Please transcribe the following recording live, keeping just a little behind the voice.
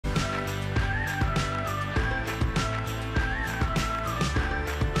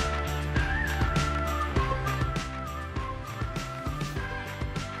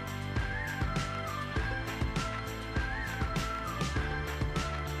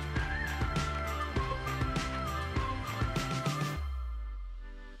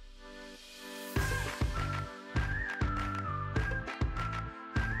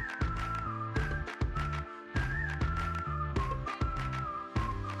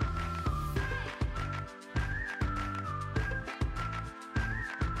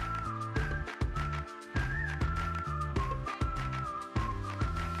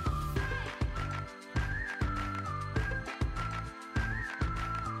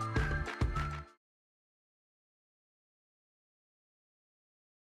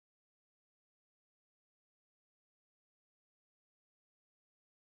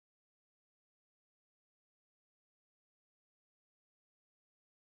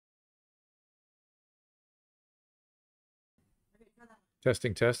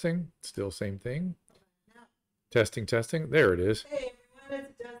Testing, testing. Still same thing. Testing, testing. There it is. Hey everyone,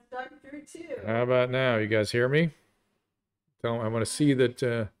 it's Just Dr. 2. How about now? You guys hear me? I want to see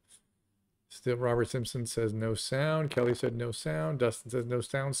that. Still, Robert Simpson says no sound. Kelly said no sound. Dustin says no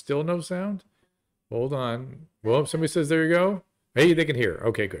sound. Still no sound. Hold on. Well, somebody says there you go. Hey, they can hear.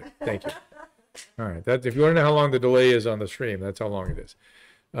 Okay, good. Thank you. All right. That if you want to know how long the delay is on the stream, that's how long it is.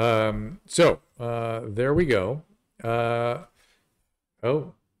 There we go.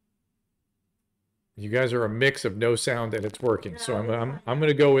 Oh, you guys are a mix of no sound and it's working. So I'm going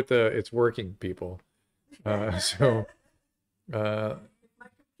to go with the it's working people. My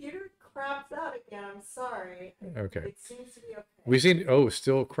computer craps out again. I'm sorry. Okay. It seems to be okay. We've seen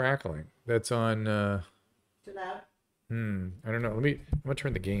still crackling. That's on Too loud? I don't know. I'm gonna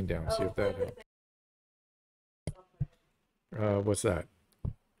turn the gain down, see if that helps. What's that?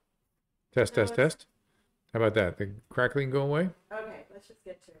 Test. How about that? The crackling go away? Okay, let's just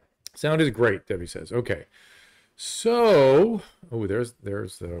get to it. Sound is great, Debbie says. Okay. So, there's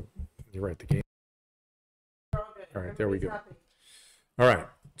the, you're right, the gain. All right, there we go. Happy. All right.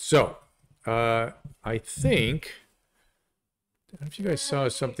 So, I think, I don't know if you guys saw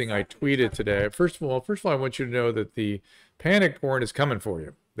something I tweeted today. First of all, I want you to know that the panic porn is coming for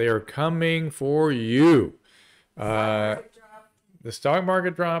you. They are coming for you. The stock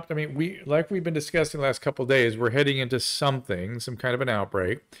market dropped. I mean, we've been discussing the last couple of days, we're heading into some kind of an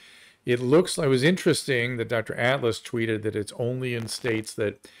outbreak. It looks like it was interesting that Dr. Atlas tweeted that it's only in states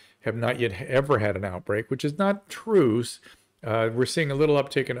that have not yet ever had an outbreak, which is not true. We're seeing a little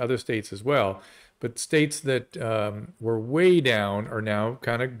uptick in other states as well, but states that were way down are now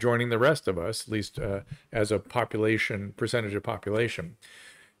kind of joining the rest of us, at least as a percentage of population.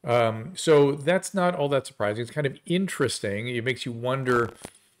 So that's not all that surprising. It's kind of interesting. It makes you wonder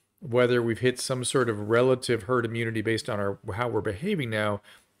whether we've hit some sort of relative herd immunity based on how we're behaving now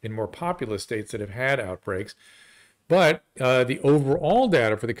in more populous states that have had outbreaks. But the overall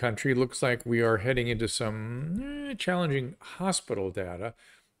data for the country looks like we are heading into some challenging hospital data.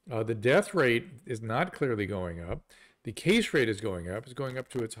 The death rate is not clearly going up. The case rate is going up. It's going up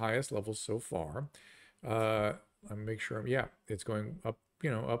to its highest levels so far. I'll make sure. Yeah, it's going up,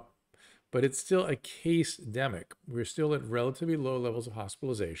 up. But it's still a case-demic. We're still at relatively low levels of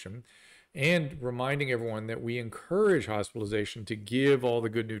hospitalization. And reminding everyone that we encourage hospitalization to give all the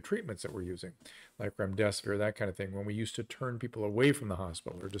good new treatments that we're using, like remdesivir, that kind of thing, when we used to turn people away from the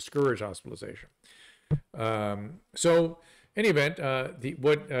hospital or discourage hospitalization. So, in any event,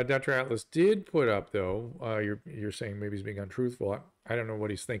 what Dr. Atlas did put up, though, you're saying maybe he's being untruthful. I don't know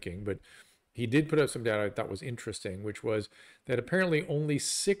what he's thinking, but he did put up some data I thought was interesting, which was that apparently only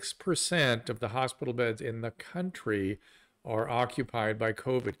 6% of the hospital beds in the country are occupied by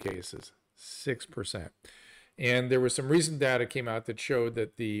COVID cases. 6%. And there was some recent data came out that showed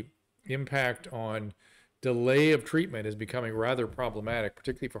that the impact on delay of treatment is becoming rather problematic,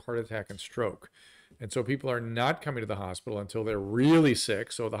 particularly for heart attack and stroke. And so people are not coming to the hospital until they're really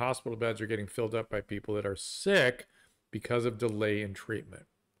sick. So the hospital beds are getting filled up by people that are sick because of delay in treatment.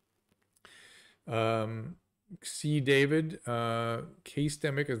 C. David,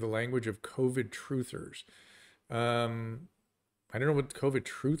 case-demic is the language of COVID truthers. I don't know what COVID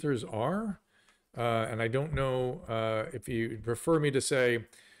truthers are, and I don't know if you prefer me to say,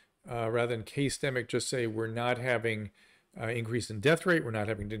 rather than case-demic, just say we're not having increase in death rate, we're not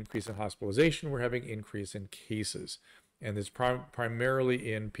having an increase in hospitalization, we're having increase in cases. And it's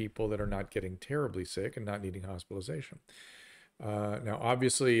primarily in people that are not getting terribly sick and not needing hospitalization. Now,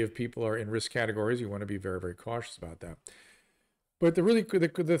 obviously, if people are in risk categories, you want to be very, very cautious about that. But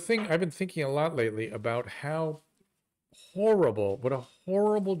the thing I've been thinking a lot lately about what a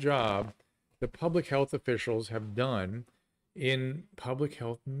horrible job the public health officials have done in public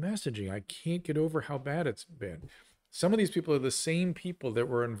health messaging. I can't get over how bad it's been. Some of these people are the same people that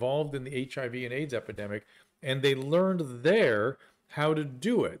were involved in the HIV and AIDS epidemic, and they learned there how to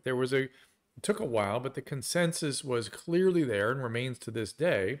do it. It took a while, but the consensus was clearly there and remains to this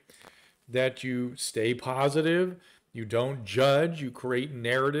day that you stay positive, you don't judge, you create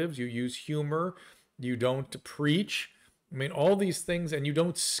narratives, you use humor, you don't preach. I mean, all these things, and you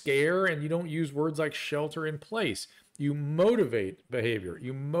don't scare, and you don't use words like shelter in place. You motivate behavior.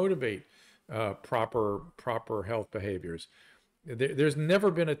 You motivate proper health behaviors. There's never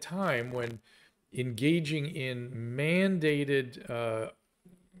been a time when engaging in mandated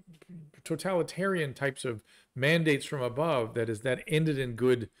totalitarian types of mandates from above that ended in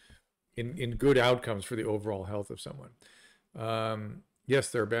good outcomes for the overall health of someone. Yes,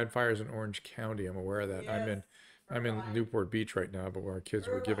 there are bad fires in Orange County. I'm aware of that. Yes. I'm in Newport Beach right now, but where our kids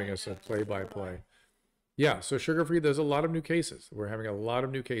were giving us a play-by-play. Yeah, so sugar-free, there's a lot of new cases. We're having a lot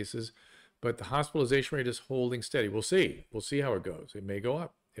of new cases, but the hospitalization rate is holding steady. We'll see. We'll see how it goes. It may go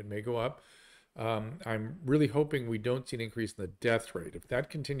up. It may go up. I'm really hoping we don't see an increase in the death rate. If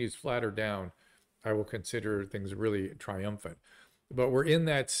that continues flat or down, I will consider things really triumphant. But we're in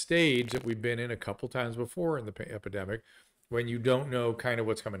that stage that we've been in a couple times before in the epidemic, when you don't know kind of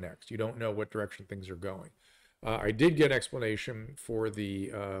what's coming next. You don't know what direction things are going. I did get explanation for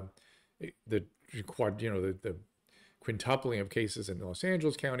the the quintupling of cases in Los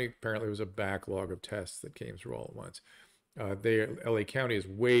Angeles County. Apparently, it was a backlog of tests that came through all at once. LA County is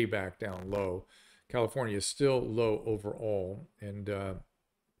way back down low. California is still low overall, and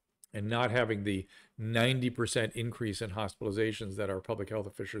not having the 90% increase in hospitalizations that our public health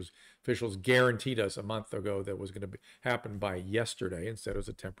officials guaranteed us a month ago that was going to happen by yesterday. Instead, it was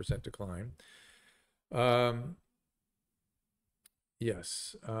a 10% decline.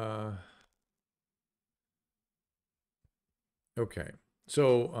 Yes. Okay.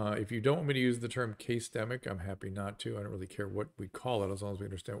 So if you don't want me to use the term case-demic, I'm happy not to. I don't really care what we call it as long as we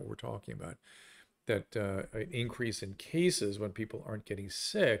understand what we're talking about. That an increase in cases when people aren't getting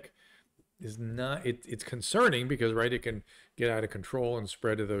sick is not, it's concerning because, right, it can get out of control and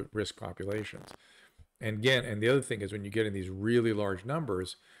spread to the risk populations. And again, and the other thing is when you get in these really large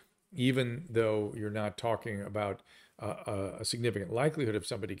numbers, even though you're not talking about a significant likelihood of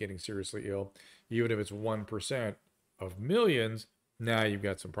somebody getting seriously ill, even if it's 1% of millions, now you've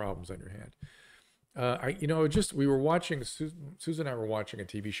got some problems on your hand. We were watching, Susan and I were watching a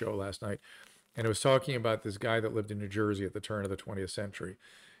TV show last night, and it was talking about this guy that lived in New Jersey at the turn of the 20th century.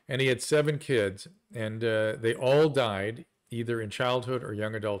 And he had 7 kids, and they all died either in childhood or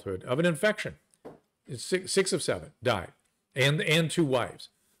young adulthood of an infection. 6 of 7 died, and 2 wives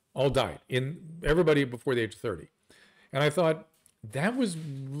all died, everybody before the age of 30. And I thought, that was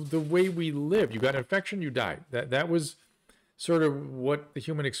the way we lived. You got an infection, you died. That was sort of what the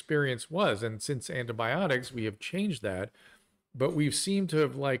human experience was. And since antibiotics, we have changed that, but we've seemed to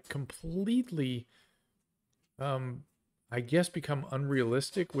have like completely, I guess, become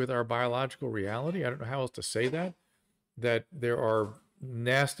unrealistic with our biological reality. I don't know how else to say that there are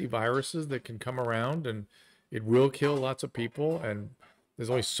nasty viruses that can come around and it will kill lots of people, and there's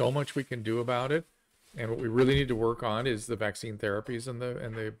only so much we can do about it. And what we really need to work on is the vaccine therapies and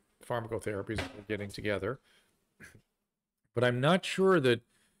the pharmacotherapies that we're getting together. But I'm not sure that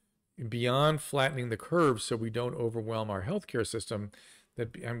beyond flattening the curve so we don't overwhelm our healthcare system,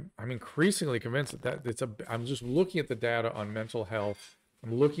 that I'm increasingly convinced that I'm just looking at the data on mental health.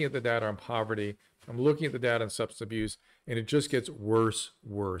 I'm looking at the data on poverty. I'm looking at the data on substance abuse, and it just gets worse,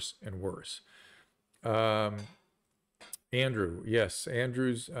 worse, and worse. Andrew, yes,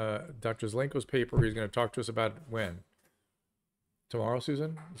 Andrew's, Dr. Zelenko's paper, he's going to talk to us about when? Tomorrow,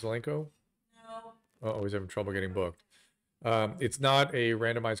 Susan? Zelenko? No. Oh, he's having trouble getting booked. It's not a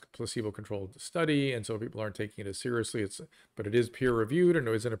randomized placebo-controlled study, and so people aren't taking it as seriously. But it is peer-reviewed, and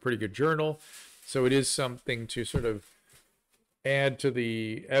it was in a pretty good journal. So it is something to sort of add to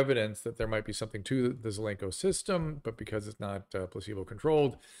the evidence that there might be something to the Zelenko system, but because it's not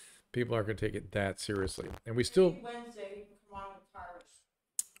placebo-controlled, people aren't going to take it that seriously. And we still... Wednesday, you can come on with Tyrus.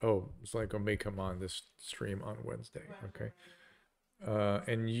 Oh, Zelenko may come on this stream on Wednesday. Okay.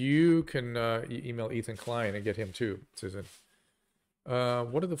 And you can email Ethan Klein and get him too, Susan.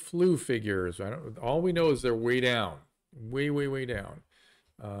 What are the flu figures? All we know is they're way down, way down.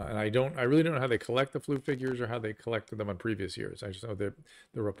 And I really don't know how they collect the flu figures or how they collected them on previous years. I just know that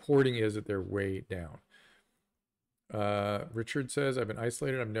the reporting is that they're way down. Richard says, I've been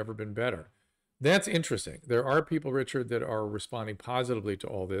isolated. I've never been better. That's interesting. There are people, Richard, that are responding positively to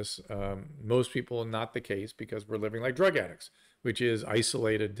all this. Most people, not the case, because we're living like drug addicts, which is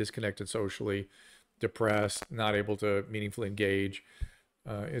isolated, disconnected socially, depressed, not able to meaningfully engage.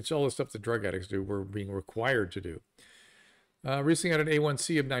 It's all the stuff that drug addicts do, we're being required to do. Recently had an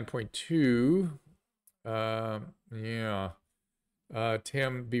A1C of 9.2. Yeah.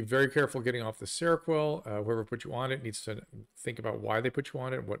 Tim, be very careful getting off the Seroquel. Whoever put you on it needs to think about why they put you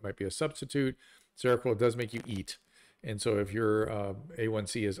on it and what might be a substitute. Seroquel does make you eat. And so if your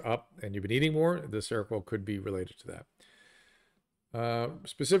A1C is up and you've been eating more, the Seroquel could be related to that.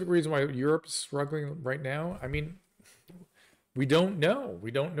 Specific reason why Europe's struggling right now, I mean, we don't know.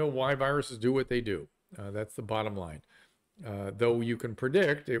 We don't know why viruses do what they do. That's the bottom line. Though you can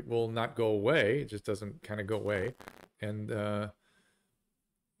predict it will not go away. It just doesn't kind of go away. And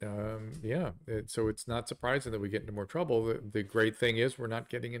so it's not surprising that we get into more trouble. The great thing is we're not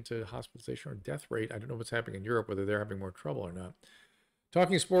getting into hospitalization or death rate. I don't know what's happening in Europe, whether they're having more trouble or not.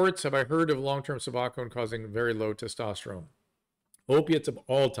 Talking sports, have I heard of long-term Suboxone causing very low testosterone? Opiates of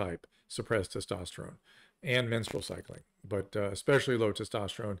all type suppress testosterone. and menstrual cycling, but especially low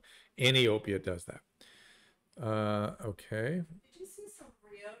testosterone. Any opiate does that. Okay. Did you see some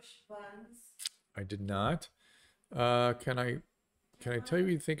brioche buns? I did not. Can I tell you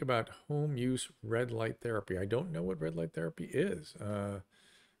what you think about home use red light therapy? I don't know what red light therapy is.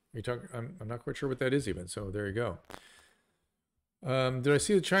 You talk. I'm not quite sure what that is even. So there you go. Did I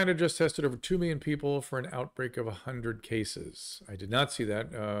see that China just tested over 2 million people for an outbreak of 100 cases? I did not see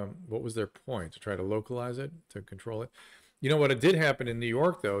that. What was their point? To try to localize it, to control it? You know what? It did happen in New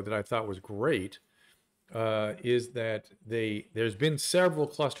York, though, that I thought was great, is that there's been several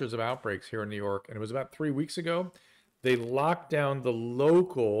clusters of outbreaks here in New York, and it was about 3 weeks ago. They locked down the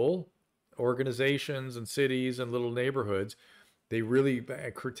local organizations and cities and little neighborhoods. They really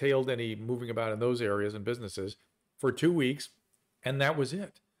curtailed any moving about in those areas and businesses for 2 weeks, and that was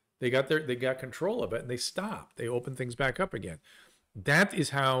it. They got control of it, and they stopped. They opened things back up again.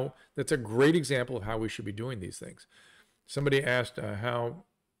 That's a great example of how we should be doing these things. Somebody asked how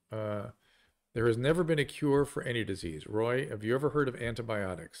there has never been a cure for any disease. Roy, have you ever heard of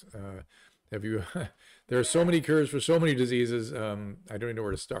antibiotics? Have you? There are so many cures for so many diseases. I don't even know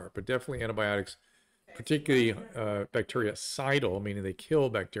where to start, but definitely antibiotics, particularly bactericidal, meaning they kill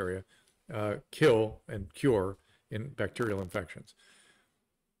bacteria, kill and cure in bacterial infections.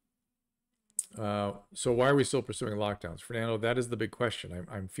 So why are we still pursuing lockdowns? Fernando, that is the big question.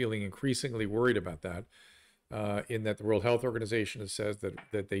 I'm feeling increasingly worried about that, in that the World Health Organization says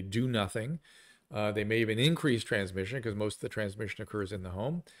that they do nothing. They may even increase transmission because most of the transmission occurs in the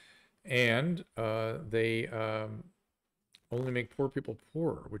home. And they only make poor people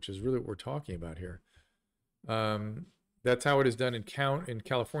poorer, which is really what we're talking about here. That's how it is done in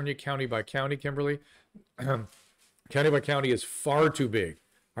California, county by county, Kimberly. County by county is far too big.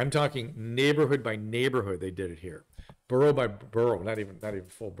 I'm talking neighborhood by neighborhood. They did it here, borough by borough, not even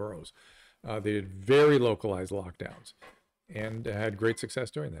full boroughs. They did very localized lockdowns, and had great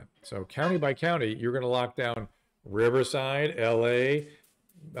success doing that. So county by county, you're going to lock down Riverside, L.A.,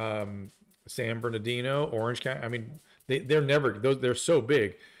 San Bernardino, Orange County. I mean, they're so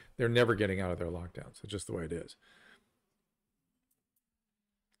big, they're never getting out of their lockdowns. It's just the way it is.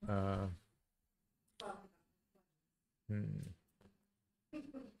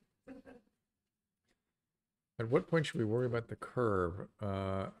 At what point should we worry about the curve?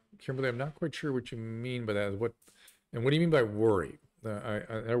 Kimberly, I'm not quite sure what you mean by that. What do you mean by worry? In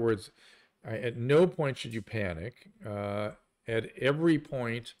other words, at no point should you panic. At every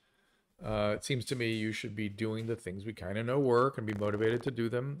point, it seems to me you should be doing the things we kind of know work and be motivated to do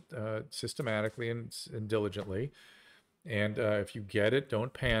them systematically and diligently. And if you get it,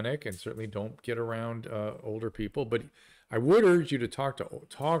 don't panic, and certainly don't get around older people. But I would urge you to talk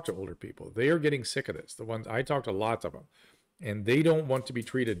to older people. They are getting sick of this. The ones I talk to, lots of them, and they don't want to be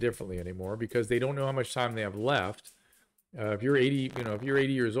treated differently anymore because they don't know how much time they have left. If you're 80, if you're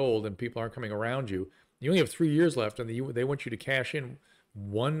 80 years old and people aren't coming around you, you only have 3 years left, and they want you to cash in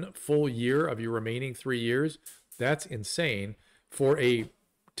 1 full year of your remaining 3 years. That's insane for a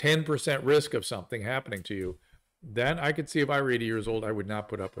 10% risk of something happening to you. That I could see if I were 80 years old, I would not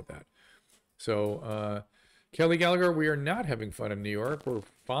put up with that. So, Kelly Gallagher, we are not having fun in New York. We're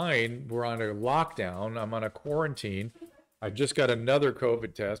fine. We're on a lockdown. I'm on a quarantine. I just got another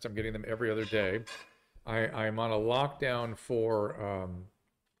COVID test. I'm getting them every other day. I'm on a lockdown for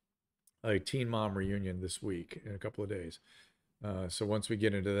a teen mom reunion this week in a couple of days. So once we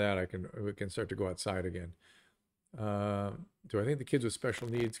get into that, we can start to go outside again. Do I think the kids with special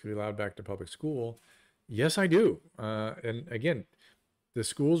needs could be allowed back to public school? Yes, I do. And again, the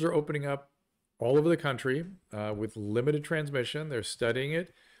schools are opening up all over the country with limited transmission. They're studying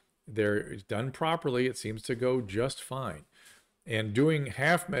it. They're done properly. It seems to go just fine. And doing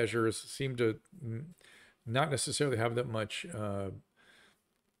half measures seem to not necessarily have that much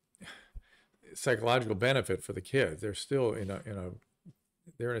psychological benefit for the kids. They're still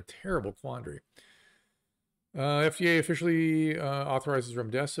they're in a terrible quandary. FDA officially authorizes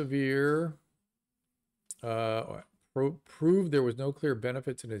remdesivir. Proved there was no clear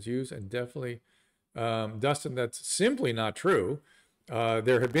benefits in its use, and definitely, Dustin, that's simply not true.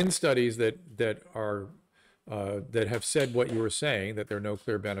 There have been studies that have said what you were saying, that there are no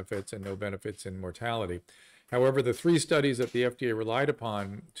clear benefits and no benefits in mortality. However, the 3 studies that the FDA relied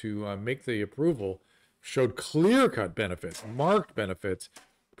upon to make the approval showed clear-cut benefits, marked benefits,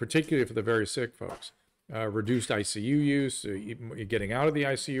 particularly for the very sick folks. Reduced ICU use, getting out of the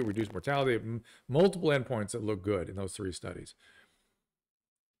ICU, reduced mortality, multiple endpoints that look good in those 3 studies.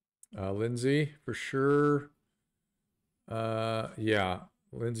 Lindsay, for sure. Yeah,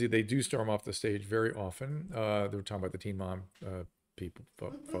 Lindsay, they do storm off the stage very often. They're talking about the teen mom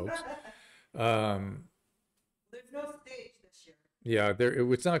folks. There's no stage this year. Yeah,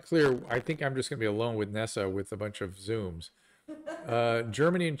 it's not clear. I think I'm just going to be alone with Nessa with a bunch of Zooms.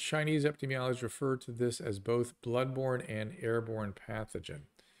 Germany and Chinese epidemiologists refer to this as both bloodborne and airborne pathogen.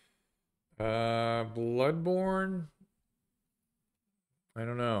 Bloodborne, I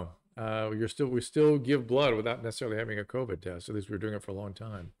don't know. We still give blood without necessarily having a COVID test. At least we were doing it for a long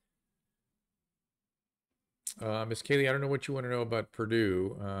time. Miss Kaylee, I don't know what you want to know about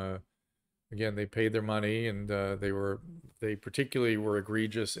Purdue. Again, they paid their money, and they particularly were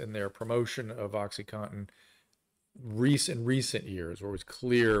egregious in their promotion of OxyContin in recent years, where it was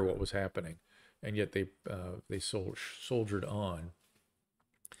clear what was happening, and yet they soldiered on.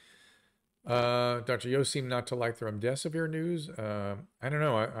 Dr. Yo seemed not to like the remdesivir news. I don't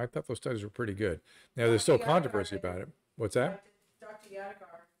know. I thought those studies were pretty good. Now, there's still controversy about it. What's that? Dr.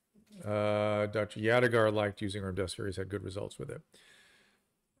 Yadigar. Dr. Yadigar liked using remdesivir. He's had good results with it.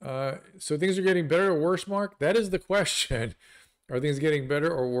 So things are getting better or worse, Mark? That is the question. Are things getting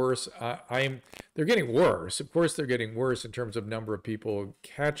better or worse? They're getting worse. Of course, they're getting worse in terms of number of people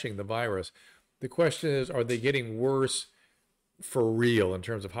catching the virus. The question is, are they getting worse for real in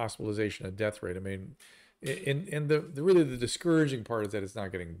terms of hospitalization and death rate? I mean, and really the discouraging part is that it's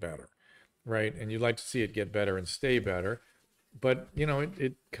not getting better, right? And you'd like to see it get better and stay better, but you know,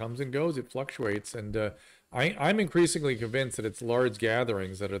 it comes and goes, it fluctuates, and I'm increasingly convinced that it's large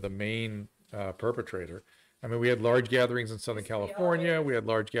gatherings that are the main perpetrator. I mean, we had large gatherings in Southern California, we had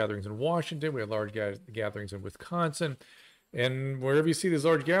large gatherings in Washington, we had large gatherings in Wisconsin. And wherever you see these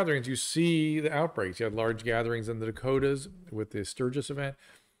large gatherings, you see the outbreaks. You had large gatherings in the Dakotas with the Sturgis event.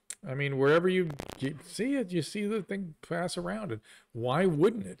 I mean, wherever you see it, you see the thing pass around. And why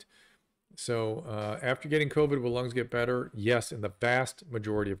wouldn't it? So after getting COVID, will lungs get better? Yes, in the vast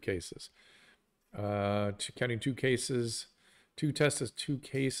majority of cases. Counting 2 cases, 2 tests as 2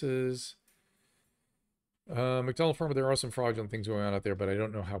 cases. McDonald Pharma, there are some fraudulent things going on out there, but I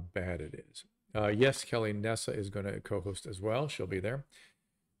don't know how bad it is. Yes, Kelly Nessa is going to co-host as well. She'll be there.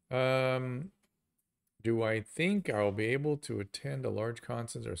 Do I think I'll be able to attend a large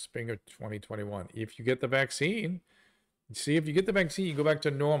conference or spring of 2021? If you get the vaccine, see, if you get the vaccine, you go back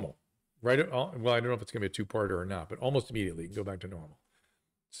to normal, right? Well, I don't know if it's going to be a 2-parter or not, but almost immediately you can go back to normal.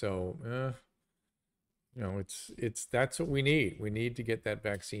 So, you know, that's what we need. We need to get that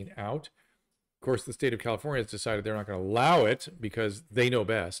vaccine out. Of course, the state of California has decided they're not going to allow it because they know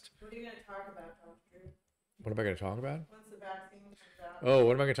best. What are you going to talk about, Dr. What am I going to talk about? Once the vaccine comes out? Oh,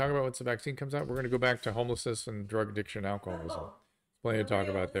 what am I going to talk about once the vaccine comes out? We're going to go back to homelessness and drug addiction and alcoholism. Oh. Plenty to talk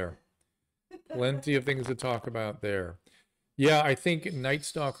about there. Plenty of things to talk about there. Yeah, I think Night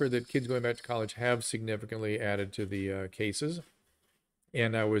Stalker, that kids going back to college have significantly added to the cases.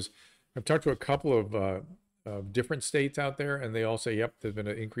 And I've talked to a couple of different states out there, and they all say, yep, there's been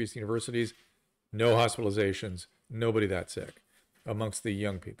an increase in universities. No hospitalizations, nobody that sick amongst the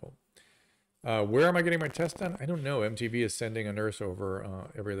young people. Where am I getting my test done? I don't know. MTV is sending a nurse over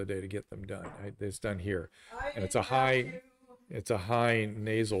every other day to get them done. It's done here, and it's a high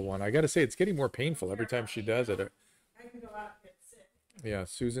nasal one. I got to say, it's getting more painful every time she does it. I can go out and get sick. Yeah,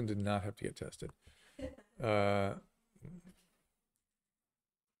 Susan did not have to get tested.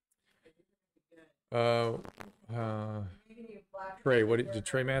 Trey, did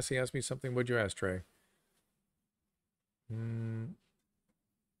Trey Massey ask me something? What'd you ask, Trey?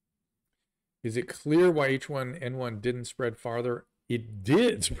 Is it clear why H1N1 didn't spread farther? It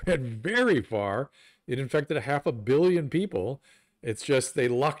did spread very far. It infected 500 million people. It's just they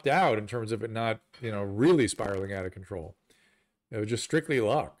lucked out in terms of it not, you know, really spiraling out of control. It was just strictly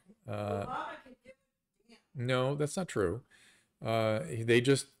luck. No, that's not true. They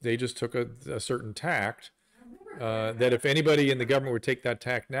just took a certain tact. That if anybody in the government would take that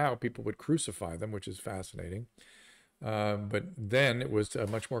tack now, people would crucify them, which is fascinating. But then it was a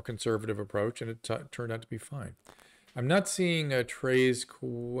much more conservative approach, and it turned out to be fine. I'm not seeing Trey's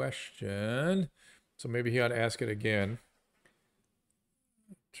question, so maybe he ought to ask it again.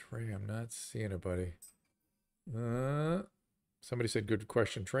 Trey, I'm not seeing it, buddy. Somebody said, good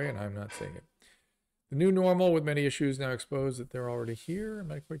question, Trey, and I'm not seeing it. The new normal with many issues now exposed that they're already here. I'm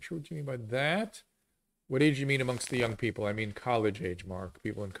not quite sure what you mean by that. What age do you mean amongst the young people? I mean college age, Mark.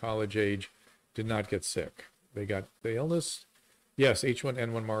 People in college age did not get sick. They got the illness. Yes,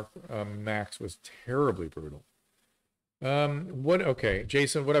 H1N1 Max was terribly brutal. Okay,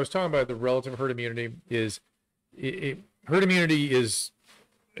 Jason, what I was talking about, the relative herd immunity is, herd immunity is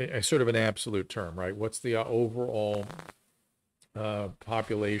a sort of an absolute term, right? What's the overall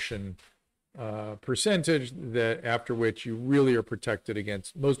population percentage that after which you really are protected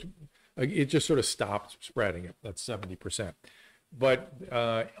against most, it just sort of stops spreading it. That's 70%. But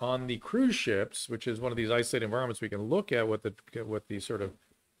on the cruise ships, which is one of these isolated environments, we can look at what the sort of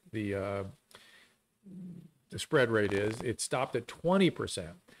the uh, the spread rate is. It stopped at 20%.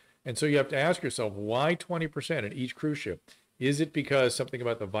 And so you have to ask yourself, why 20% at each cruise ship? Is it because something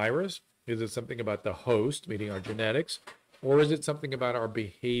about the virus? Is it something about the host, meaning our genetics? Or is it something about our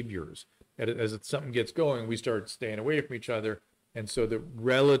behaviors? As something gets going, we start staying away from each other. And so the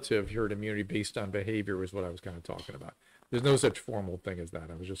relative herd immunity based on behavior is what I was kind of talking about. There's no such formal thing as that.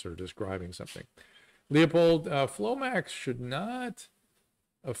 I was just sort of describing something. Leopold, Flomax should not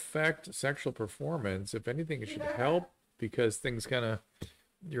affect sexual performance. If anything, it should help because things kind of,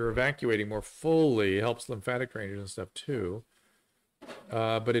 you're evacuating more fully. It helps lymphatic drainage and stuff too.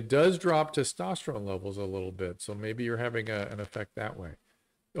 But it does drop testosterone levels a little bit. So maybe you're having an effect that way.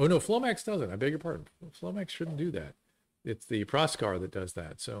 Oh no, Flomax doesn't. I beg your pardon. Flomax shouldn't do that. It's the Proscar that does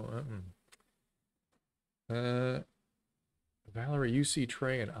that. So, Valerie, you see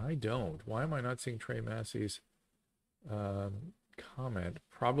Trey and I don't. Why am I not seeing Trey Massey's comment?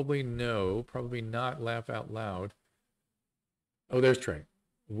 Probably no. Probably not laugh out loud. Oh, there's Trey.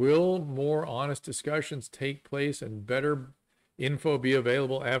 Will more honest discussions take place and better info be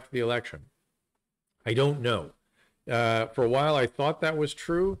available after the election? I don't know. For a while, I thought that was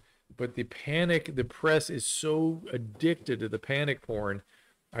true, but the press is so addicted to the panic porn.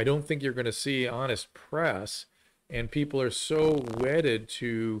 I don't think you're going to see honest press, and people are so wedded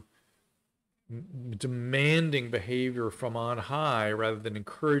to demanding behavior from on high rather than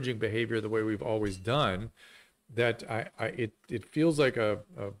encouraging behavior the way we've always done, that it feels like I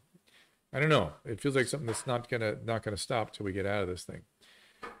don't know. It feels like something that's not gonna stop till we get out of this thing.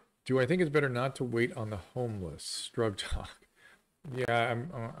 Do I think it's better not to wait on the homeless? Drug talk. Yeah,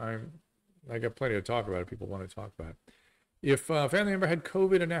 I got plenty to talk about if people want to talk about it. If a family member had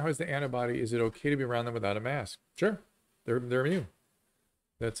COVID and now has the antibody, is it okay to be around them without a mask? Sure, they're immune.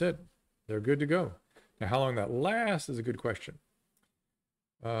 That's it. They're good to go. Now, how long that lasts is a good question.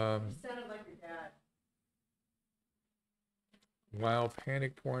 You sounded like your dad. Wow,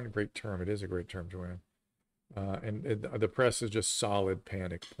 panic porn, great term. It is a great term, Joanne. The press is just solid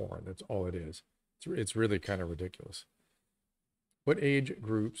panic porn. That's all it is. It's really kind of ridiculous. What age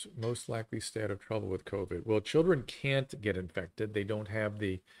groups most likely stay out of trouble with COVID? Well, children can't get infected. They don't have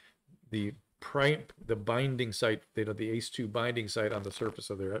the binding site, the ACE2 binding site on the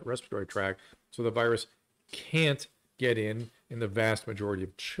surface of their respiratory tract. So the virus can't get in the vast majority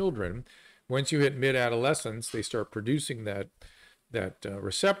of children. Once you hit mid-adolescence, they start producing that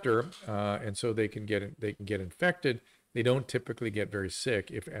receptor, and so they can get infected. They don't typically get very sick,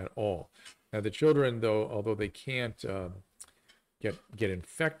 if at all. Now the children, though, although they can't get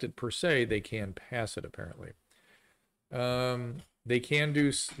infected per se, they can pass it apparently. They can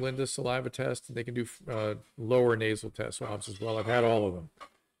do Linda's saliva test. They can do lower nasal test swabs as well. I've had all of them.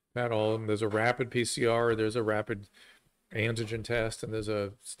 There's a rapid PCR. There's a rapid antigen test, and there's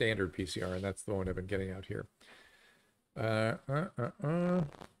a standard PCR, and that's the one I've been getting out here.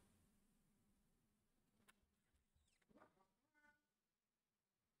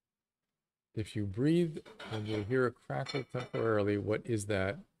 If you breathe and you'll hear a crackle temporarily, what is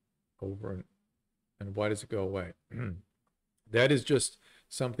that? Over and why does it go away? That is just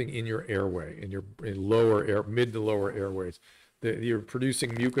something in your airway, in your mid to lower airways. You're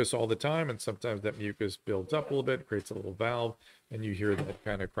producing mucus all the time, and sometimes that mucus builds up a little bit, creates a little valve, and you hear that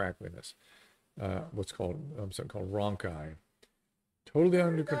kind of crackliness. What's called something called rhonchi. Totally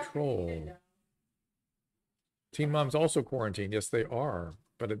under control. Teen moms also quarantined. Yes, they are.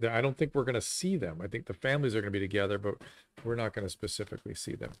 But I don't think we're going to see them. I think the families are going to be together, but we're not going to specifically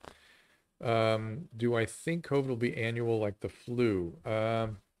see them. Do I think COVID will be annual like the flu? I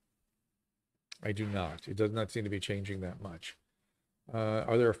do not. It does not seem to be changing that much.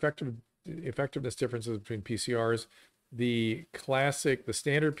 Are there effectiveness differences between PCRs? The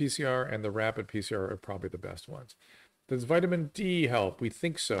standard PCR and the rapid PCR are probably the best ones. Does vitamin D help? We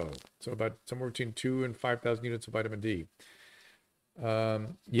think so. So about somewhere between 2,000 and 5,000 units of vitamin D.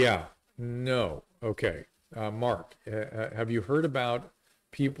 Yeah, no. Okay. Mark, have you heard about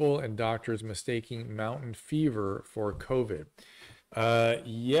people and doctors mistaking mountain fever for COVID?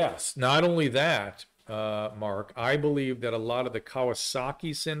 Yes. Not only that, Mark, I believe that a lot of the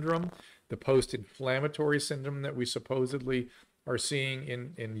Kawasaki syndrome, the post-inflammatory syndrome that we supposedly are seeing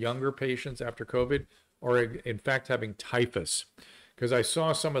in younger patients after COVID, are in fact having typhus. Because I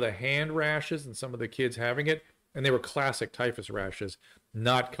saw some of the hand rashes and some of the kids having it, and they were classic typhus rashes,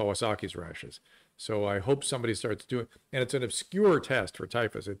 not Kawasaki's rashes. So I hope somebody starts doing, and it's an obscure test for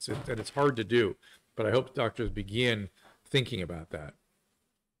typhus. And it's hard to do, but I hope doctors begin thinking about that.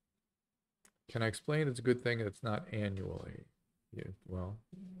 Can I explain it's a good thing it's not annually? Yeah, well,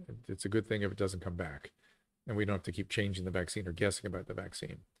 it's a good thing if it doesn't come back, and we don't have to keep changing the vaccine or guessing about the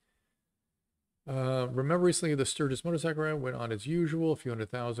vaccine. Remember recently the Sturgis motorcycle ride went on as usual, a few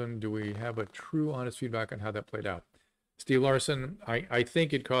 100,000. Do we have a true, honest feedback on how that played out? Steve Larson, I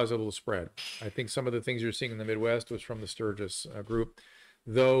think it caused a little spread. I think some of the things you're seeing in the Midwest was from the Sturgis group,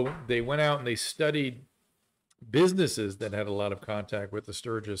 though they went out and they studied businesses that had a lot of contact with the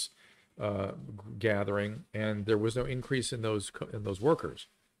Sturgis gathering, and there was no increase in those workers,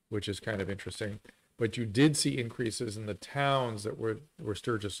 which is kind of interesting. But you did see increases in the towns that were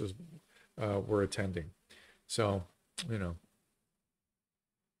Sturgis were attending. So, you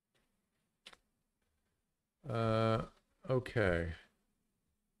know. Okay.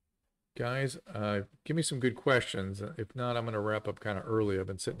 Guys, give me some good questions. If not, I'm going to wrap up kind of early. I've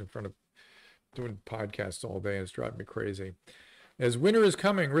been sitting in front of doing podcasts all day and it's driving me crazy. As winter is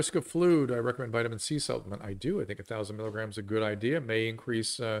coming, risk of flu, do I recommend vitamin C supplement? I do. I think 1,000 milligrams is a good idea. It may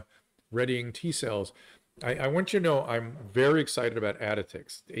increase readying T cells. I want you to know I'm very excited about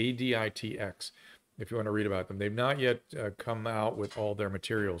Aditix, ADITX, if you want to read about them. They've not yet come out with all their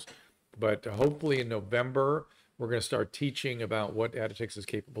materials, but hopefully in November, we're going to start teaching about what Aditix is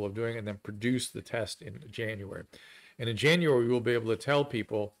capable of doing and then produce the test in January. And in January, we will be able to tell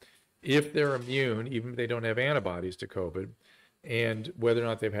people if they're immune, even if they don't have antibodies to COVID, and whether or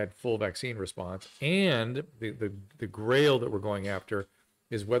not they've had full vaccine response. And the grail that we're going after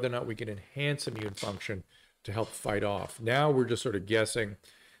is whether or not we can enhance immune function to help fight off. Now we're just sort of guessing.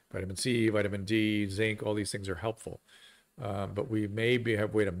 Vitamin C, vitamin D, zinc, all these things are helpful. But we maybe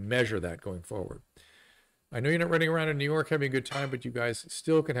have a way to measure that going forward. I know you're not running around in New York having a good time, but you guys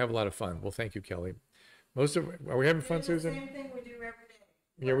still can have a lot of fun. Well, thank you, Kelly. Are we having fun, Susan? Same thing we do every day.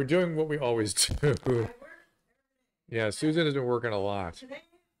 Yeah, we're doing what we always do. Yeah, Susan has been working a lot. Today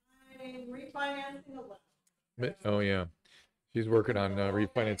I'm refinancing a loan. Oh yeah, she's working on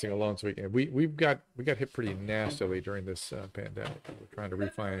refinancing a loan. So we got hit pretty nastily during this pandemic. We're trying to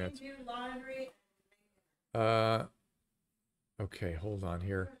refinance. Do laundry. Okay, hold on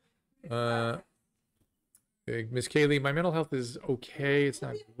here. Miss Kaylee, my mental health is okay. It's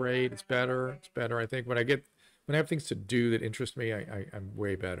not great. It's better. It's better. I think when I have things to do that interest me, I'm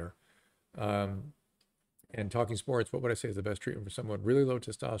way better. And talking sports, what would I say is the best treatment for someone really low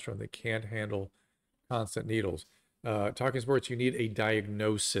testosterone that can't handle constant needles? Talking sports, you need a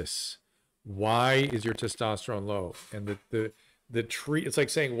diagnosis. Why is your testosterone low? And it's like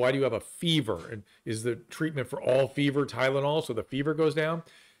saying, why do you have a fever? And is the treatment for all fever Tylenol so the fever goes down?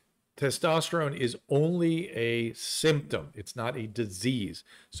 Testosterone is only a symptom. It's not a disease.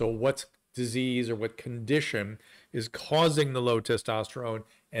 So what's disease or what condition is causing the low testosterone,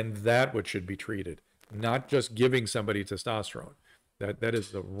 and that what should be treated, not just giving somebody testosterone. That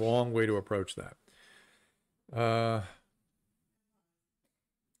is the wrong way to approach that.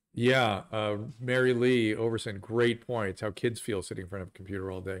 Mary Lee Overson, great points. How kids feel sitting in front of a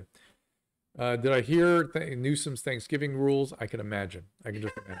computer all day. Did I hear Newsom's Thanksgiving rules? I can imagine. I can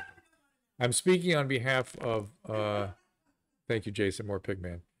just imagine. I'm speaking on behalf of, thank you, Jason Moore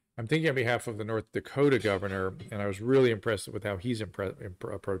Pigman. I'm thinking on behalf of the North Dakota governor, and I was really impressed with how he's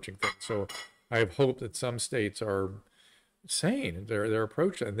approaching things. So I have hope that some states are sane. Their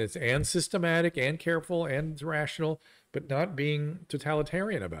approach, and it's systematic and careful and rational, but not being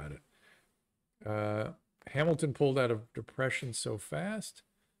totalitarian about it. Hamilton pulled out of depression so fast.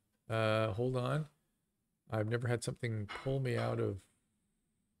 Hold on. I've never had something pull me out of,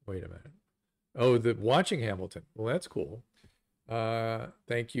 wait a minute. Oh, watching Hamilton. Well, that's cool.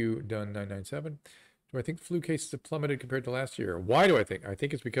 Thank you, Dunn997. Do I think flu cases have plummeted compared to last year? Why do I think? I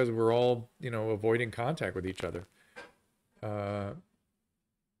think it's because we're all, avoiding contact with each other. I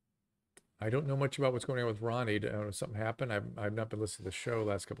don't know much about what's going on with Ronnie. I don't know if something happened. I've not been listening to the show the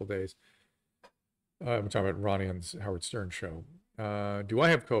last couple of days. I'm talking about Ronnie on the Howard Stern show. Do I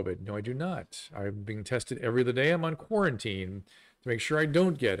have COVID? No, I do not. I'm being tested every other day. I'm on quarantine to make sure I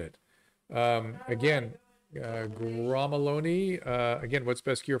don't get it. Again, Gromaloni, again, what's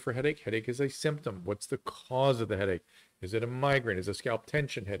best cure for headache? Headache is a symptom. What's the cause of the headache? Is it a migraine? Is it a scalp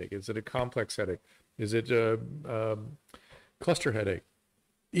tension headache? Is it a complex headache? Is it a cluster headache?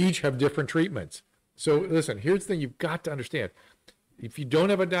 Each have different treatments. So listen, here's the thing you've got to understand. If you don't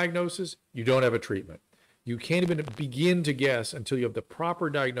have a diagnosis, you don't have a treatment. You can't even begin to guess until you have the proper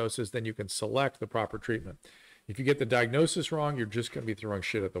diagnosis, then you can select the proper treatment. If you get the diagnosis wrong, you're just going to be throwing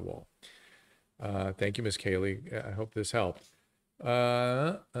shit at the wall. Thank you, Miss Kaylee. I hope this helped.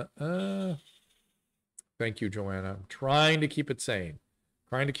 Thank you, Joanna. I'm trying to keep it sane,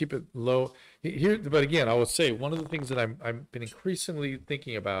 trying to keep it low. Here, but again, I will say one of the things that I've been increasingly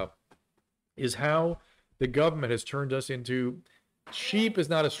thinking about is how the government has turned us into sheep is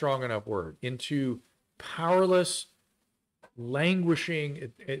not a strong enough word, into powerless,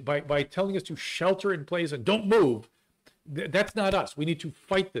 languishing, by telling us to shelter in place and don't move. That's not us. We need to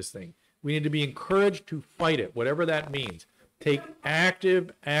fight this thing. We need to be encouraged to fight it, whatever that means. Take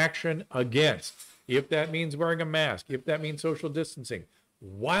active action against. If that means wearing a mask, if that means social distancing,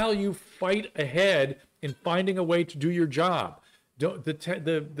 while you fight ahead in finding a way to do your job. Don't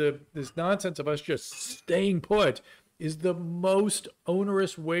this nonsense of us just staying put is the most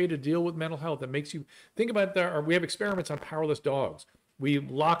onerous way to deal with mental health. It makes you think about that. We have experiments on powerless dogs. We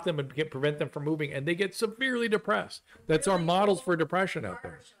lock them and prevent them from moving, and they get severely depressed. That's our models for depression out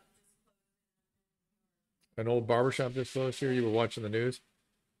there. An old barbershop just closed here. You were watching the news?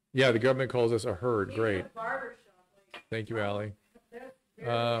 Yeah, the government calls us a herd. Great. Thank you, Allie.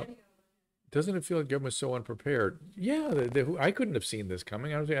 Doesn't it feel like government's so unprepared? Yeah, I couldn't have seen this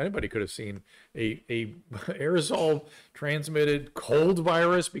coming. I don't think anybody could have seen a aerosol transmitted cold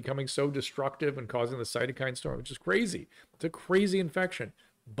virus becoming so destructive and causing the cytokine storm, which is crazy. It's a crazy infection.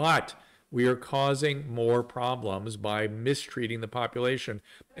 But we are causing more problems by mistreating the population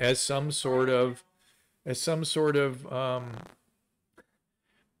as some sort of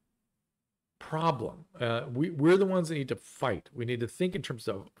problem. We're the ones that need to fight. We need to think in terms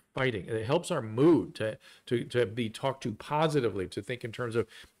of fighting. It helps our mood to be talked to positively, to think in terms of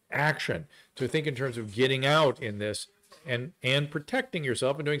action, to think in terms of getting out in this and protecting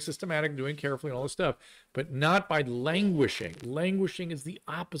yourself and doing systematic, doing carefully and all this stuff, but not by languishing. Languishing is the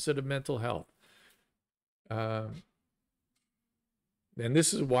opposite of mental health. And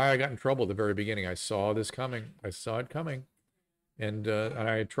this is why I got in trouble at the very beginning. I saw this coming. I saw it coming. And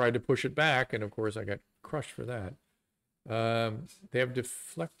I tried to push it back, and of course I got crushed for that. They have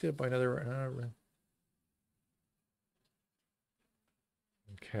deflected by another.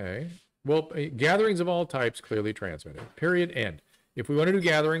 Okay. Well, gatherings of all types clearly transmitted. Period. End. If we want to do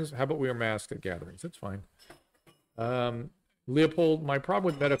gatherings, how about we are masked at gatherings? That's fine. Leopold, my problem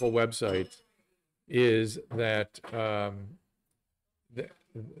with medical websites is that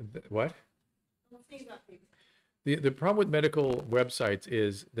what? The problem with medical websites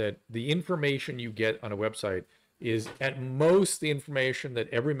is that the information you get on a website is at most the information that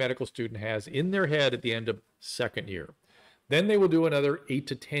every medical student has in their head at the end of second year. Then they will do another 8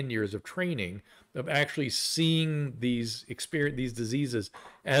 to 10 years of training of actually seeing these diseases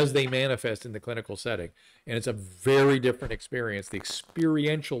as they manifest in the clinical setting. And it's a very different experience, the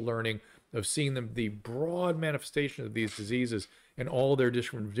experiential learning of seeing them, the broad manifestation of these diseases and all their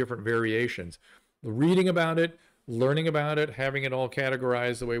different variations. Reading about it, learning about it, having it all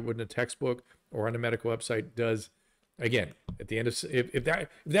categorized the way it would in a textbook or on a medical website does, again, at the end of, if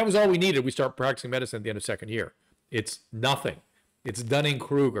that was all we needed, we start practicing medicine at the end of second year. It's nothing. It's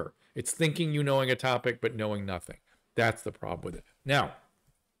Dunning-Kruger. It's thinking you knowing a topic, but knowing nothing. That's the problem with it. Now,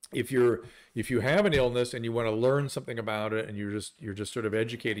 if you have an illness and you want to learn something about it and you're just sort of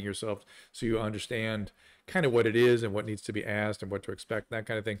educating yourself so you understand kind of what it is and what needs to be asked and what to expect, that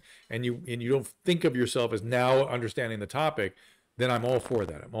kind of thing, and you don't think of yourself as now understanding the topic, then I'm all for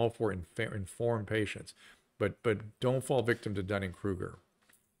that. I'm all for informed patients, but don't fall victim to Dunning-Kruger.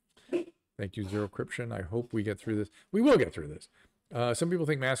 Thank you, Zero Cryption. I hope we get through this. We will get through this. Some people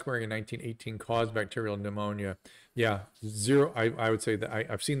think mask wearing in 1918 caused bacterial pneumonia. Yeah, zero. I would say that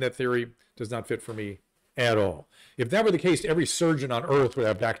I've seen that theory. Does not fit for me at all. If that were the case, every surgeon on earth would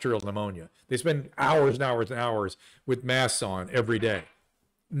have bacterial pneumonia. They spend hours and hours and hours with masks on every day.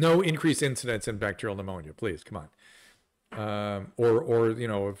 No increased incidence in bacterial pneumonia, please, come on. Or you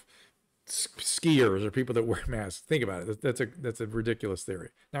know, if skiers or people that wear masks, think about it. That's a ridiculous theory.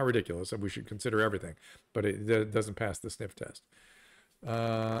 Not ridiculous. We should consider everything, but it doesn't pass the sniff test.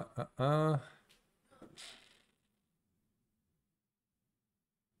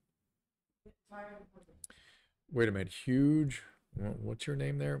 Wait a minute. Huge. What's your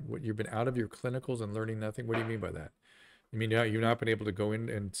name there? What, you've been out of your clinicals and learning nothing? What do you mean by that? You mean you've not been able to go in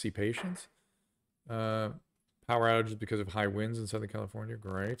and see patients? Power outages because of high winds in Southern California.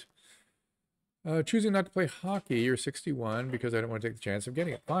 Great. Choosing not to play hockey. You're 61 because I don't want to take the chance of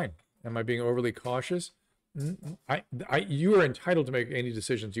getting it. Fine. Am I being overly cautious? You are entitled to make any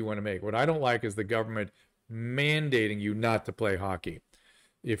decisions you want to make. What I don't like is the government mandating you not to play hockey.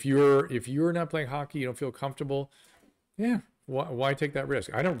 If you're not playing hockey, you don't feel comfortable, yeah, why take that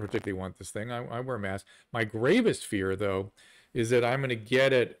risk? I don't particularly want this thing. I wear a mask. My gravest fear, though, is that I'm going to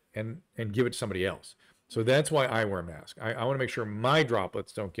get it and give it to somebody else. So that's why I wear a mask. I want to make sure my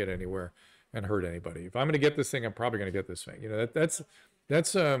droplets don't get anywhere and hurt anybody. If I'm going to get this thing, I'm probably going to get this thing. You know, that's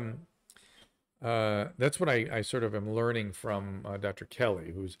what I sort of am learning from Dr.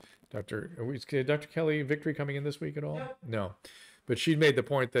 Kelly, who's Dr. Kelly Victory coming in this week at all? No. But she made the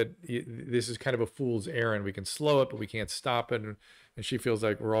point that this is kind of a fool's errand. We can slow it, but we can't stop it. And she feels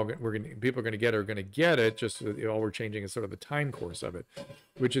like people are going to get it. Just all we're changing is sort of the time course of it,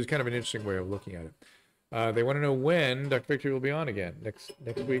 which is kind of an interesting way of looking at it. They want to know when Dr. Victory will be on again. Next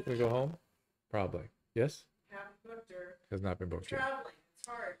week when we go home? Probably. Yes? Haven't booked her. Has not been booked yet. Traveling. It's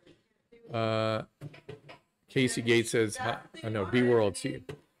hard. We can't do it. Casey Gates says, no, B World.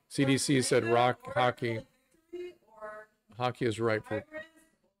 CDC said hockey is ripe for.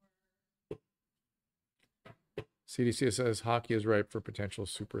 CDC says hockey is ripe for potential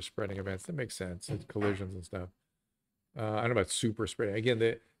super spreading events. That makes sense. It's collisions and stuff. I don't know about super spreading. Again,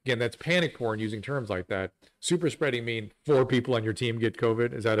 that's panic porn using terms like that. Super spreading mean 4 people on your team get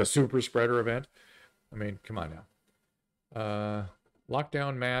COVID. Is that a super spreader event? I mean, come on now.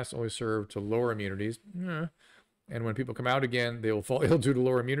 Lockdown masks only serve to lower immunities. And when people come out again, they will fall ill due to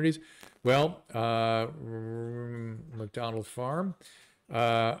lower immunities. Well, McDonald Farm,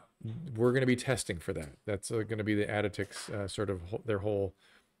 we're going to be testing for that. That's going to be the Additics sort of their whole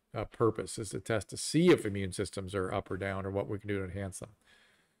purpose is to test to see if immune systems are up or down or what we can do to enhance them.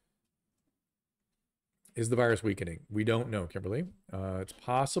 Is the virus weakening? We don't know, Kimberly. It's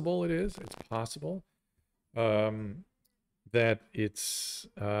possible it is. It's possible that it's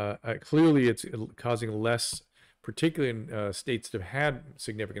clearly it's causing less, particularly in states that have had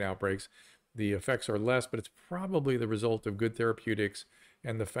significant outbreaks. The effects are less, but it's probably the result of good therapeutics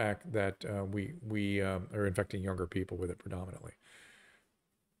and the fact that we are infecting younger people with it predominantly.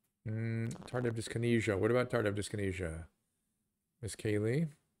 Tardive dyskinesia. What about tardive dyskinesia? Miss Kaylee?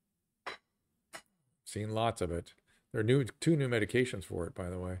 Seen lots of it. There are 2 new medications for it, by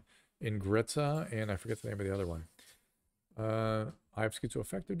the way. Ingritza, and I forget the name of the other one. I have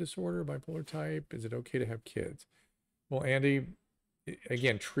schizoaffective disorder, bipolar type. Is it okay to have kids? Well, Andy,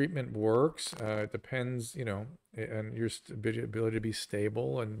 again, treatment works. It depends, on your ability to be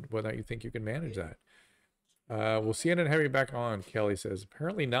stable and whether or not you think you can manage that. We'll see and have you back on, Kelly says.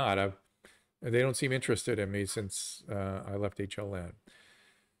 Apparently not. They don't seem interested in me since I left HLN.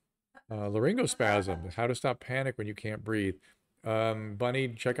 Laryngospasm, how to stop panic when you can't breathe. Bunny,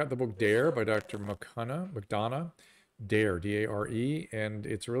 check out the book Dare by Dr. McDonough. Dare, D-A-R-E, and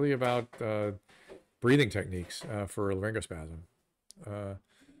it's really about breathing techniques for laryngospasm.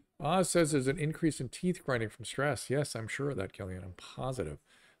 Oz says there's an increase in teeth grinding from stress. Yes, I'm sure of that, Kellyanne. I'm positive.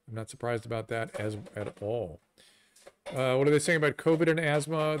 I'm not surprised about that at all. What are they saying about COVID and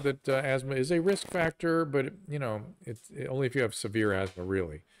asthma? That asthma is a risk factor, but it's only if you have severe asthma,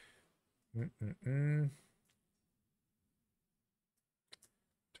 really.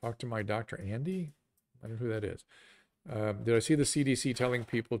 Talk to my Dr. Andy? I don't know who that is. Did I see the CDC telling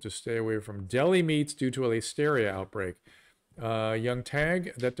people to stay away from deli meats due to a listeria outbreak? Young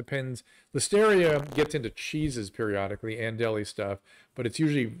Tag, that depends. Listeria gets into cheeses periodically and deli stuff, but it's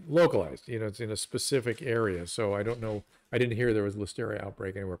usually localized. It's in a specific area. So I don't know. I didn't hear there was a listeria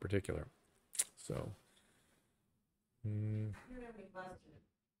outbreak anywhere particular. So.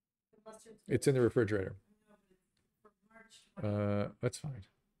 It's in the refrigerator. That's fine.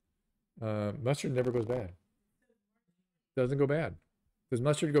 Mustard never goes bad. Doesn't go bad. Does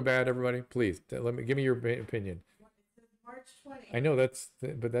mustard go bad, everybody? Please, give me your opinion. March 20th. I know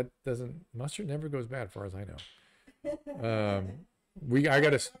but that doesn't, mustard never goes bad as far as I know.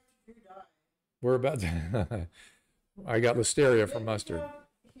 We're about to, I got listeria from mustard.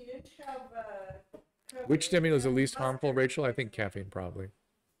 He didn't have, Which stimulant is the least harmful, Rachel? I think caffeine, probably.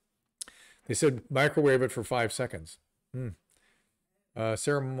 They said microwave it for 5 seconds.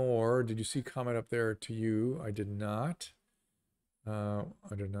 Sarah Moore, did you see comment up there to you? I did not. I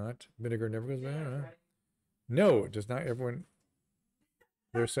did not. Vinegar never goes bad. Huh? No, it does not. Everyone,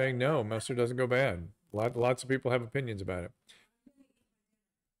 they're saying no. Mustard doesn't go bad. Lots of people have opinions about it.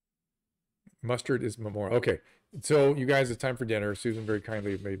 Mustard is more. Okay, so you guys, it's time for dinner. Susan very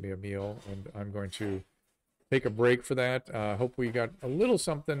kindly made me a meal, and I'm going to take a break for that. Hope we got a little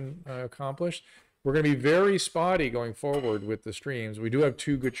something accomplished. We're going to be very spotty going forward with the streams. We do have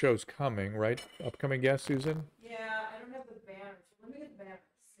 2 good shows coming, right? Upcoming guests, Susan? Yeah, I don't have the banners. Let me get the banners.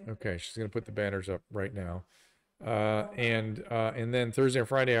 Okay, she's going to put the banners up right now. And then Thursday and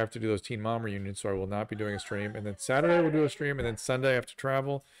Friday I have to do those Teen Mom reunions, so I will not be doing a stream. And then Saturday we'll do a stream, and then Sunday I have to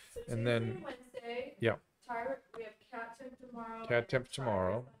travel. And then Wednesday. Yeah. We have Cat Temp tomorrow. Cat Temp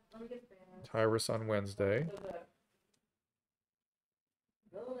tomorrow. Let me get the banners. Tyrus on Wednesday.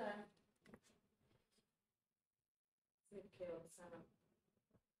 Build that. Caleb, sign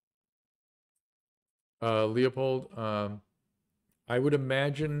up. Leopold, I would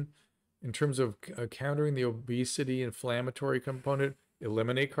imagine in terms of countering the obesity inflammatory component,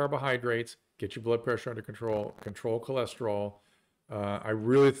 eliminate carbohydrates, get your blood pressure under control, control cholesterol, I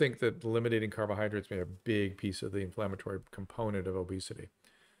really think that eliminating carbohydrates may be a big piece of the inflammatory component of obesity.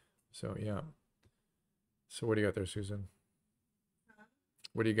 So yeah. So what do you got there, Susan?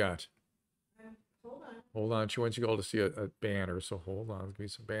 What do you got? Hold on. Hold on. She wants you all to see a banner. So hold on. There's gonna be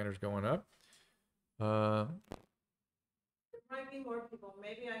some banners going up. There might be more people.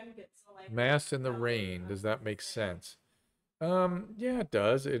 Maybe I can get selected. Mass in the rain. Does that make sense? Yeah, it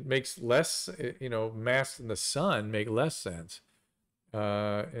does. It makes less, mass in the sun make less sense.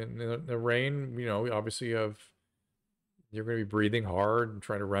 In the rain, obviously you're going to be breathing hard and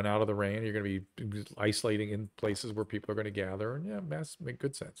trying to run out of the rain. You're going to be isolating in places where people are going to gather, and yeah, mass make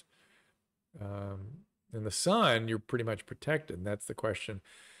good sense. In the sun, you're pretty much protected. And that's the question.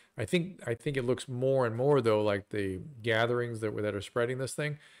 I think it looks more and more though like the gatherings that are spreading this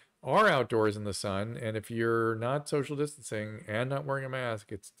thing are outdoors in the sun, and if you're not social distancing and not wearing a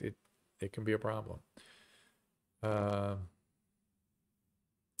mask, it can be a problem.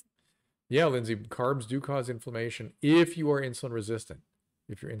 Yeah, Lindsay, carbs do cause inflammation if you are insulin resistant.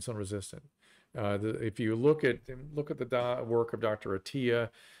 If you're insulin resistant, if you look at the work of Dr. Attia,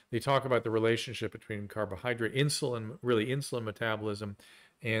 they talk about the relationship between insulin metabolism,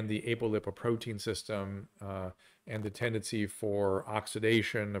 and the apolipoprotein system, and the tendency for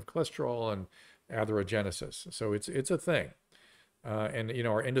oxidation of cholesterol and atherogenesis. So it's a thing. And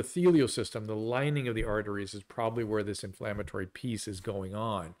our endothelial system, the lining of the arteries, is probably where this inflammatory piece is going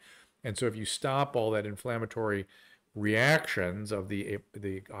on. And so if you stop all that inflammatory reactions of the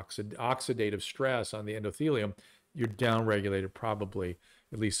oxidative stress on the endothelium, you're downregulated probably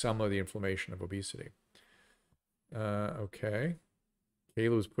at least some of the inflammation of obesity. Okay.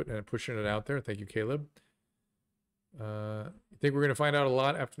 Caleb was pushing it out there. Thank you, Caleb. You think we're going to find out a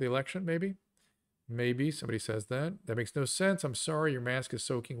lot after the election, maybe? Maybe. Somebody says that. That makes no sense. I'm sorry. Your mask is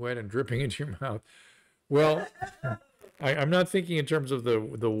soaking wet and dripping into your mouth. Well, I'm not thinking in terms of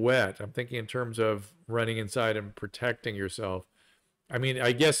the wet. I'm thinking in terms of running inside and protecting yourself. I mean,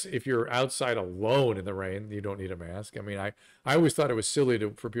 I guess if you're outside alone in the rain, you don't need a mask. I mean, I always thought it was silly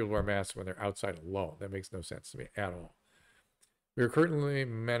for people to wear masks when they're outside alone. That makes no sense to me at all. We are currently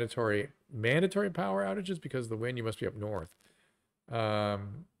mandatory power outages because of the wind. You must be up north.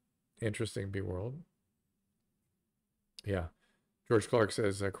 Interesting, B-World. Yeah. George Clark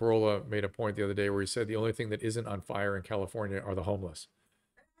says Corolla made a point the other day where he said the only thing that isn't on fire in California are the homeless.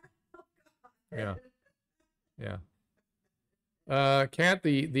 Yeah. Yeah. Kat,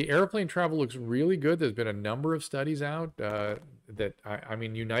 the airplane travel looks really good. There's been a number of studies out that I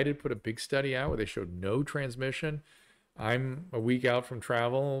mean, United put a big study out where they showed no transmission. I'm a week out from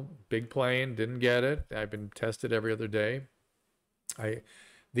travel, big plane, didn't get it. I've been tested every other day.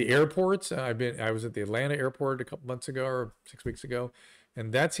 The airports, I was at the Atlanta airport a couple months ago or 6 weeks ago,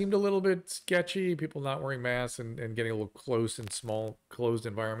 and that seemed a little bit sketchy. People not wearing masks and getting a little close in small closed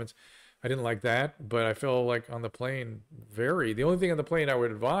environments. I didn't like that, but I feel like on the plane, the only thing on the plane I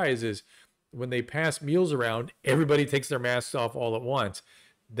would advise is when they pass meals around, everybody takes their masks off all at once.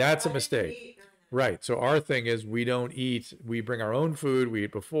 That's a mistake. Right. So our thing is we don't eat. We bring our own food. We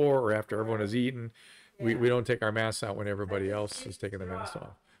eat before or after everyone has eaten. Yeah. We don't take our masks out when everybody else is taking the mask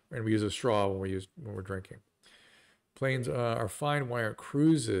off. And we use a straw when we're drinking. Planes are fine. Why aren't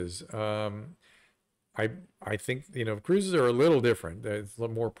cruises? I think cruises are a little different. It's a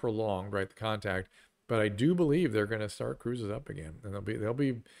little more prolonged, right? The contact. But I do believe they're going to start cruises up again, and there'll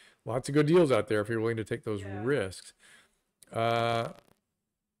be lots of good deals out there if you're willing to take those risks.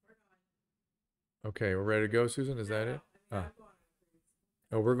 Okay, we're ready to go, Susan? Is that it?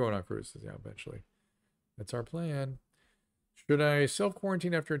 Oh, we're going on cruises, yeah, eventually. That's our plan. Should I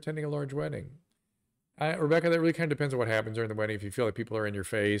self-quarantine after attending a large wedding? Rebecca, that really kind of depends on what happens during the wedding. If you feel like people are in your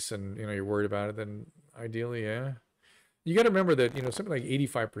face and you're worried about it, then ideally, yeah. You got to remember that something like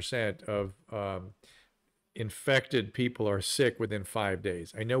 85% of infected people are sick within 5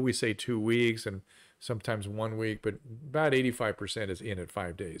 days. I know we say 2 weeks and sometimes 1 week, but about 85% is in at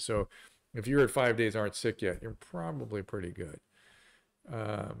 5 days. So if you're at 5 days, aren't sick yet, you're probably pretty good.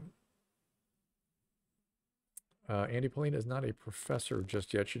 Andy Paulina is not a professor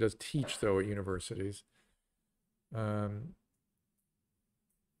just yet. She does teach, though, at universities.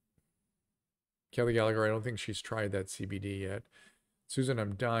 Kelly Gallagher, I don't think she's tried that CBD yet. Susan,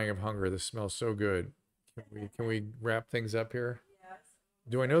 I'm dying of hunger. This smells so good. Can we wrap things up here? Yes.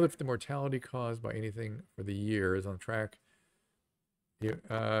 Do I know if the mortality caused by anything for the year is on track?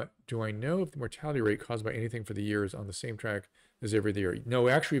 Do I know if the mortality rate caused by anything for the year is on the same track as every year? No,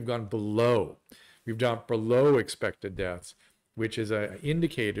 actually, we've gone below. We've dropped below expected deaths, which is an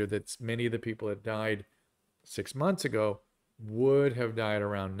indicator that many of the people that died 6 months ago would have died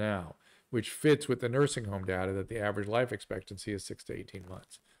around now. which fits with the nursing home data that the average life expectancy is 6 to 18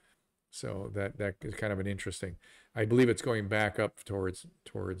 months. So that is kind of an interesting. I believe it's going back up towards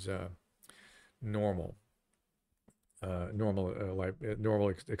normal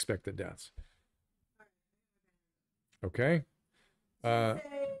expected deaths. Okay.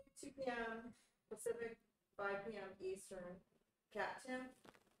 Tuesday, 2 p.m. Pacific, 5 p.m. Eastern. Cat Tim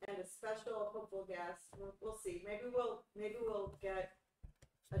and a special hopeful guest. We'll see. Maybe we'll get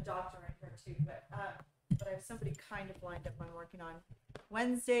a doctor in here too. But I have somebody kind of lined up I'm working on.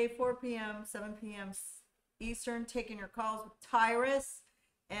 Wednesday, 4 p.m., 7 p.m. Eastern. Taking your calls with Tyrus,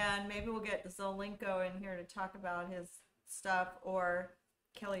 and maybe we'll get Zolinko in here to talk about his stuff, or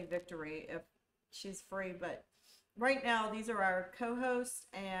Kelly Victory if she's free. But right now, these are our co-hosts,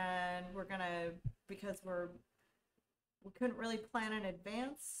 and we're gonna, because we couldn't really plan in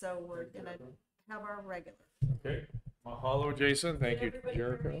advance, so we're gonna have our regular. Okay. Mahalo, Jason. Thank you,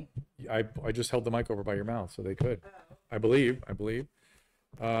 Jericho. I just held the mic over by your mouth, so they could. Oh. I believe.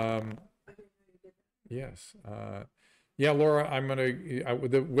 Yes. Yeah, Laura.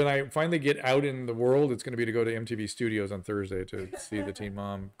 When I finally get out in the world, it's going to be to go to MTV Studios on Thursday to see the Teen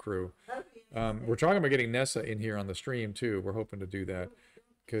Mom crew. We're talking about getting Nessa in here on the stream too. We're hoping to do that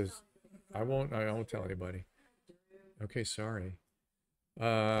because I won't tell anybody. Okay, sorry.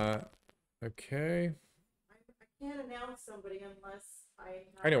 Okay. I can't announce somebody unless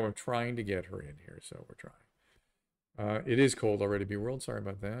I know, I'm trying to get her in here, so we're trying. It is cold already, B-World. Sorry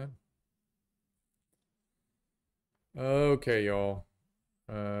about that. Okay, y'all.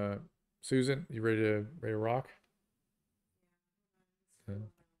 Susan, you ready to rock?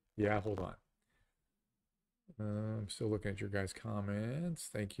 Yeah, hold on. I'm still looking at your guys' comments.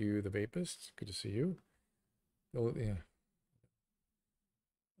 Thank you, the Vapists. Good to see you. Oh, yeah.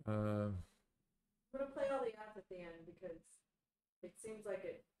 I'm gonna play all the ads at the end because it seems like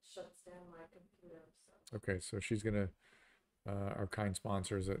it shuts down my computer. So. Okay, so she's gonna our kind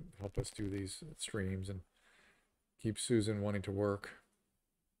sponsors that help us do these streams and keep Susan wanting to work.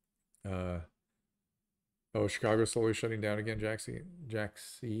 Oh, Chicago's slowly shutting down again, Jack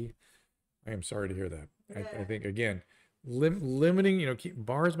C. I am sorry to hear that. Yeah. I think again, limiting, keep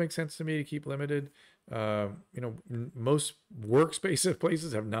bars make sense to me to keep limited. Most workspaces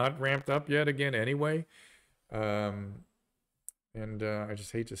places have not ramped up yet again anyway. And I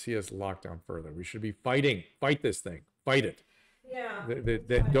just hate to see us locked down further. We should be fight this thing, fight it. Yeah.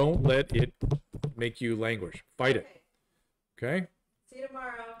 Don't let it make you languish. Fight it. Okay? See you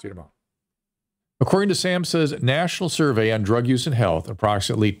tomorrow. According to SAMHSA's National Survey on Drug Use and Health,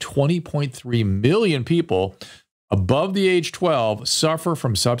 approximately 20.3 million people above the age 12 suffer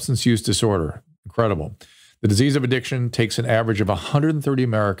from substance use disorder. Incredible. The disease of addiction takes an average of 130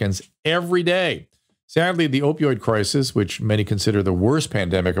 Americans every day. Sadly, the opioid crisis, which many consider the worst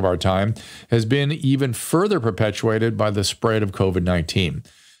pandemic of our time, has been even further perpetuated by the spread of COVID-19.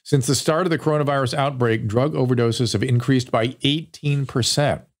 Since the start of the coronavirus outbreak, drug overdoses have increased by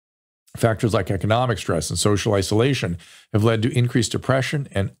 18%. Factors like economic stress and social isolation have led to increased depression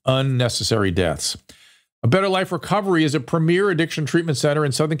and unnecessary deaths. A Better Life Recovery is a premier addiction treatment center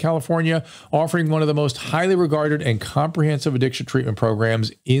in Southern California, offering one of the most highly regarded and comprehensive addiction treatment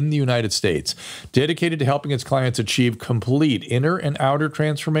programs in the United States. Dedicated to helping its clients achieve complete inner and outer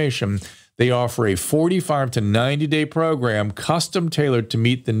transformation, they offer a 45 to 90-day program custom tailored to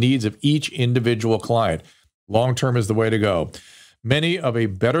meet the needs of each individual client. Long-term is the way to go. Many of A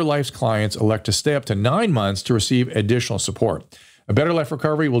Better Life's clients elect to stay up to 9 months to receive additional support. A Better Life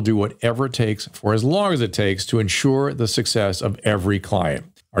Recovery will do whatever it takes for as long as it takes to ensure the success of every client.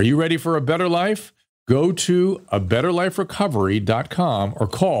 Are you ready for a better life? Go to abetterliferecovery.com or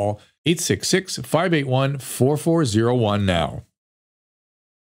call 866-581-4401 now.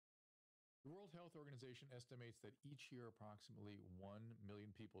 The World Health Organization estimates that each year approximately 1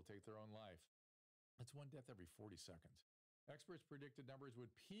 million people take their own life. That's one death every 40 seconds. Experts predicted numbers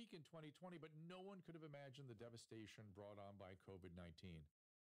would peak in 2020, but no one could have imagined the devastation brought on by COVID-19.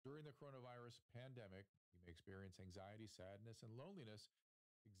 During the coronavirus pandemic, we may experience anxiety, sadness, and loneliness.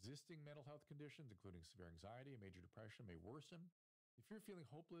 Existing mental health conditions, including severe anxiety and major depression, may worsen. If you're feeling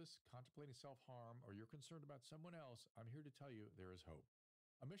hopeless, contemplating self-harm, or you're concerned about someone else, I'm here to tell you there is hope.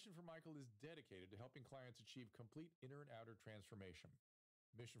 A Mission for Michael is dedicated to helping clients achieve complete inner and outer transformation.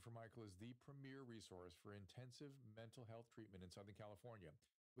 Mission for Michael is the premier resource for intensive mental health treatment in Southern California.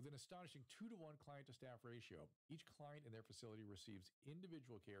 With an astonishing 2-to-1 client-to-staff ratio, each client in their facility receives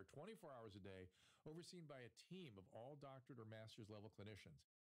individual care 24 hours a day, overseen by a team of all doctorate or master's level clinicians.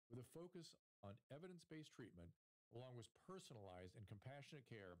 With a focus on evidence-based treatment, along with personalized and compassionate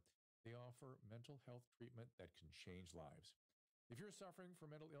care, they offer mental health treatment that can change lives. If you're suffering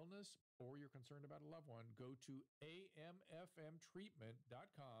from mental illness or you're concerned about a loved one, go to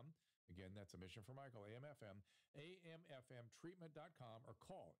amfmtreatment.com. Again, that's a mission for Michael, amfmtreatment.com, or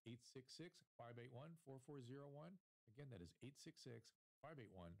call 866-581-4401. Again, that is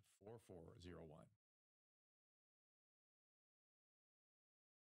 866-581-4401.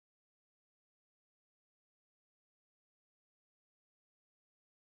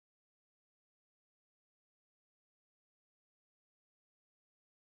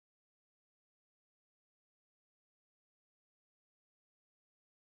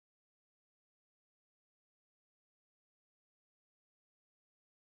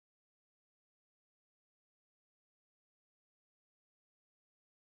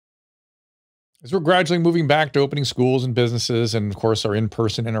 As we're gradually moving back to opening schools and businesses and, of course, our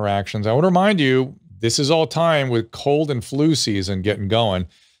in-person interactions, I want to remind you, this is all time with cold and flu season getting going.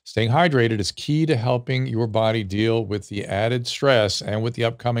 Staying hydrated is key to helping your body deal with the added stress and with the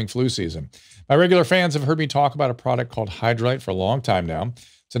upcoming flu season. My regular fans have heard me talk about a product called Hydrolite for a long time now.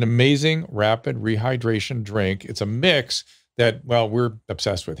 It's an amazing rapid rehydration drink. It's a mix that, well, we're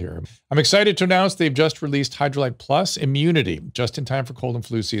obsessed with here. I'm excited to announce they've just released Hydrolite Plus Immunity, just in time for cold and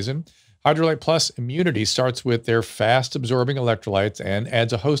flu season. Hydrolite Plus Immunity starts with their fast-absorbing electrolytes and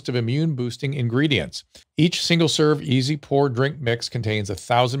adds a host of immune-boosting ingredients. Each single-serve, easy-pour drink mix contains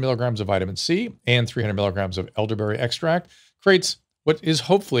 1,000 milligrams of vitamin C and 300 milligrams of elderberry extract, creates what is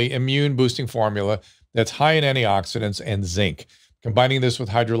hopefully immune-boosting formula that's high in antioxidants and zinc. Combining this with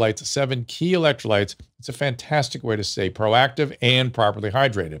Hydrolite's 7 key electrolytes, it's a fantastic way to stay proactive and properly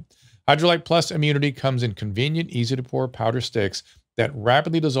hydrated. Hydrolite Plus Immunity comes in convenient, easy-to-pour powder sticks that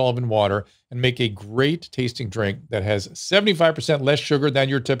rapidly dissolve in water and make a great tasting drink that has 75% less sugar than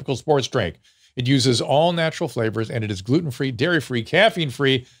your typical sports drink. It uses all natural flavors, and it is gluten-free, dairy-free,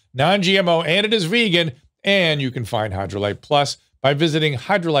 caffeine-free, non-GMO, and it is vegan. And you can find Hydrolite Plus by visiting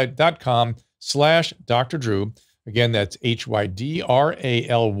hydrolite.com/Dr. Drew. Again, that's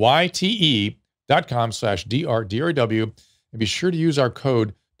HYDRALYTE.com/DRDRW. And be sure to use our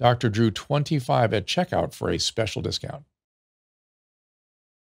code Dr. Drew 25 at checkout for a special discount.